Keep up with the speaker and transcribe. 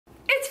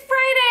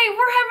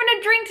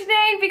a drink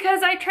today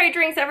because I try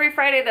drinks every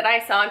Friday that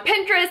I saw on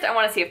Pinterest. I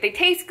want to see if they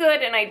taste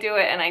good, and I do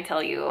it and I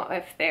tell you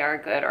if they are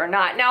good or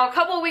not. Now, a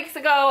couple of weeks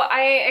ago,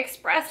 I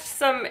expressed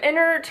some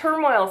inner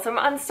turmoil, some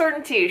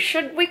uncertainty.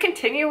 Should we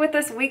continue with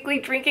this weekly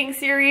drinking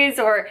series,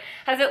 or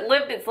has it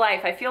lived its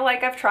life? I feel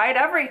like I've tried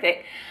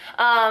everything.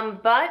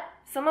 But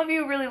some of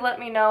you really let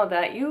me know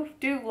that you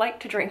do like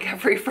to drink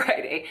every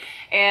Friday,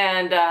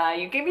 and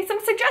you gave me some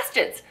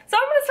suggestions. So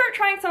I'm gonna start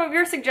trying some of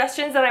your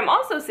suggestions that I'm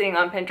also seeing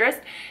on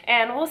Pinterest,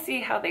 and we'll see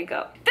how they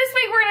go. This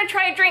week we're gonna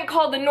try a drink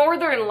called the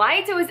Northern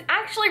Lights. It was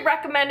actually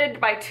recommended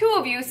by two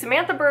of you,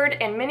 Samantha Bird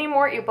and Minnie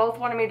Mort. You both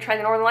wanted me to try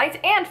the Northern Lights,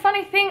 and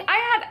funny thing, I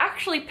had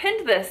actually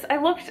pinned this. I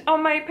looked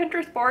on my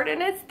Pinterest board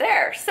and it's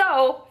there.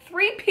 So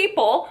 3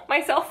 people,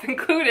 myself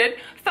included,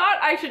 thought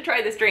I should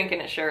try this drink,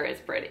 and it sure is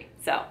pretty.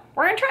 So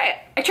we're gonna try it.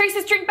 I traced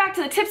this drink back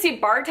to the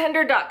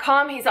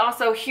tipsybartender.com. He's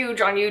also huge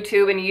on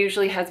YouTube, and he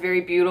usually has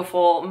very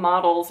beautiful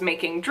models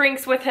making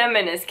drinks with him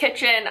in his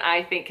kitchen.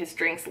 I think his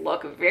drinks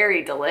look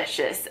very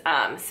delicious.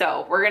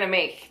 So we're gonna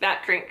make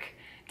that drink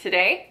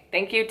today.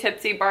 Thank you,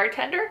 Tipsy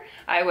Bartender.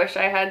 I wish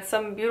I had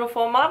some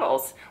beautiful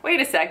models.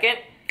 Wait a second.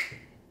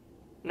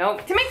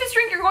 Nope. To make this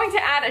drink, you're going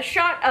to add a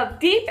shot of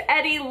Deep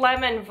Eddy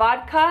Lemon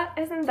Vodka.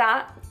 Isn't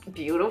that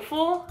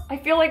beautiful? I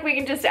feel like we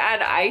can just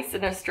add ice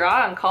and a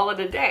straw and call it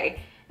a day.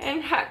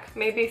 And heck,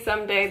 maybe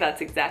someday that's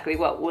exactly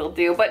what we'll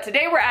do. But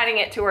today we're adding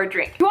it to our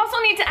drink. You also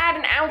need to add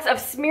an ounce of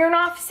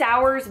Smirnoff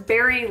Sours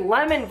Berry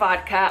Lemon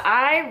Vodka.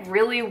 I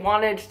really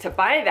wanted to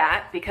buy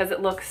that because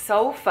it looks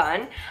so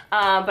fun,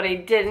 but I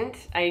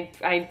didn't.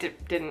 I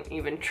didn't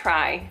even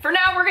try. For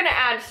now, we're gonna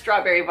add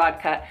strawberry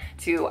vodka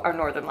to our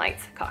Northern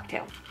Lights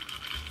cocktail.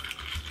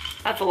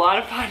 That's a lot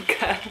of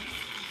vodka.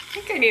 I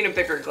think I need a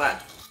bigger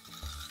glass.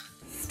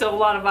 Still a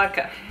lot of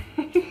vodka.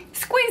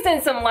 Squeeze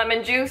in some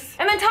lemon juice,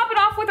 and then top it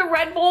off with a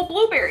Red Bull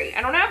Blueberry.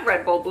 I don't have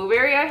Red Bull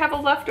Blueberry, I have a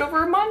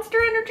leftover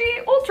Monster Energy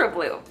Ultra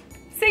Blue.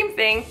 Same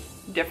thing,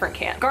 different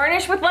can.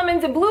 Garnish with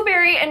lemons and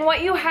blueberry, and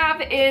what you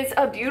have is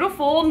a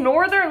beautiful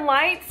Northern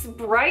Lights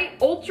bright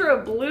ultra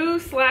blue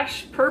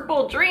 /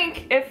 purple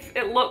drink, if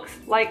it looks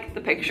like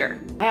the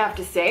picture. I have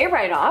to say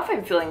right off,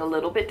 I'm feeling a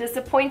little bit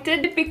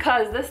disappointed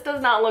because this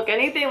does not look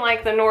anything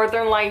like the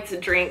Northern Lights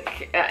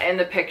drink in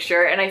the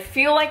picture, and I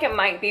feel like it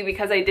might be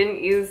because I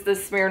didn't use the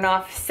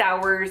Smirnoff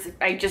Sours.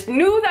 I just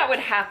knew that would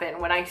happen.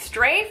 When I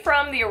stray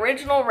from the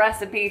original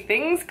recipe,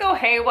 things go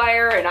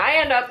haywire and I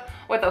end up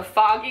with a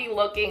foggy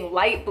looking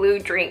light blue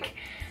drink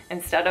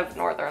instead of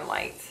Northern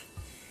Lights.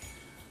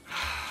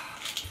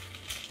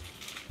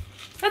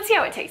 Let's see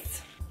how it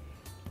tastes.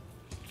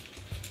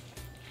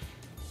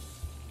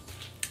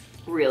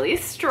 Really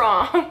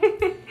strong,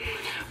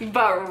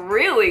 but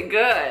really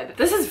good.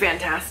 This is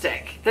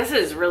fantastic. This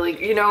is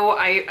really, you know,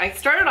 I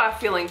started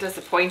off feeling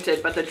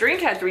disappointed, but the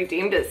drink has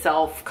redeemed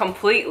itself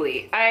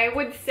completely. I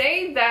would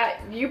say that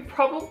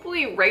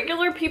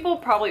regular people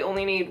probably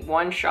only need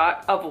 1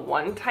 shot of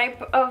one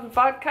type of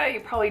vodka. You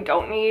probably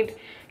don't need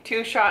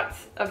 2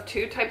 shots of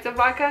 2 types of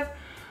vodka,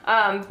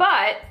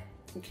 but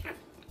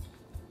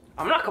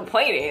I'm not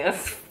complaining,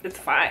 it's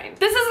fine.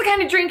 This is the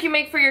kind of drink you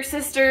make for your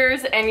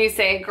sisters and you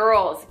say,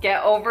 girls,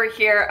 get over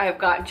here. I've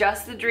got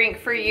just the drink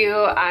for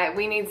you.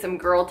 We need some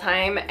girl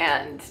time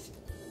and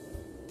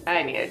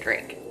I need a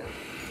drink.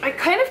 I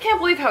kind of can't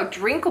believe how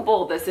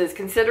drinkable this is,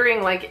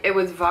 considering like it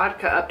was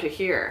vodka up to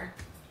here.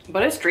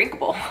 But it's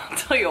drinkable, I'll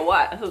tell you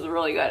what, this is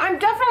really good. I'm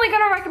definitely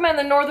gonna recommend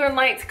the Northern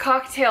Lights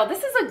cocktail.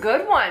 This is a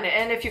good one,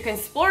 and if you can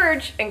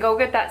splurge and go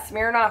get that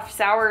Smirnoff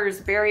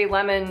Sours Berry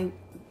Lemon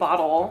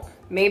bottle,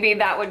 maybe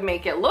that would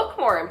make it look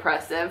more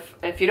impressive.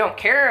 If you don't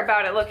care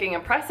about it looking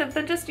impressive,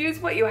 then just use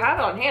what you have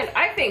on hand.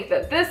 I think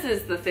that this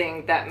is the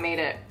thing that made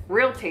it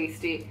real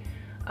tasty.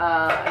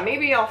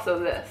 Maybe also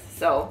this.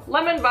 So,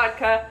 lemon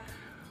vodka,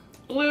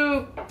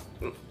 blue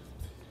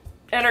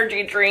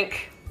energy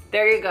drink,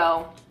 there you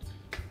go.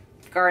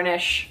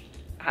 Garnish,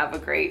 have a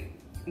great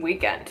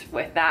weekend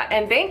with that.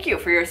 And thank you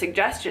for your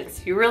suggestions.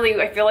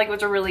 I feel like it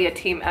was really a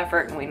team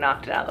effort and we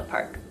knocked it out of the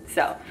park.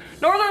 So,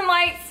 Northern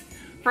Lights,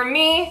 from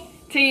me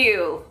to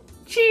you.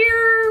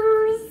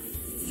 Cheers!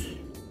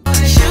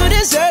 You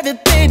deserve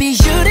it, baby,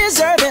 you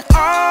deserve it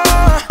all.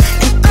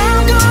 And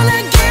I'm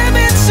gonna give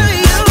it to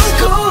you.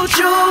 Gold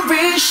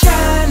jewelry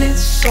shining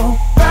so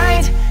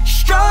bright.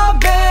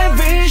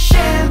 Strawberry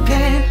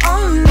champagne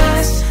on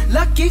us.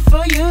 Lucky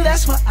for you,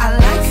 that's what I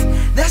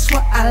like. That's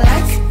what I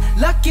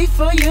like. Lucky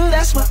for you,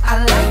 that's what I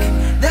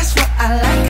like. That's what I like.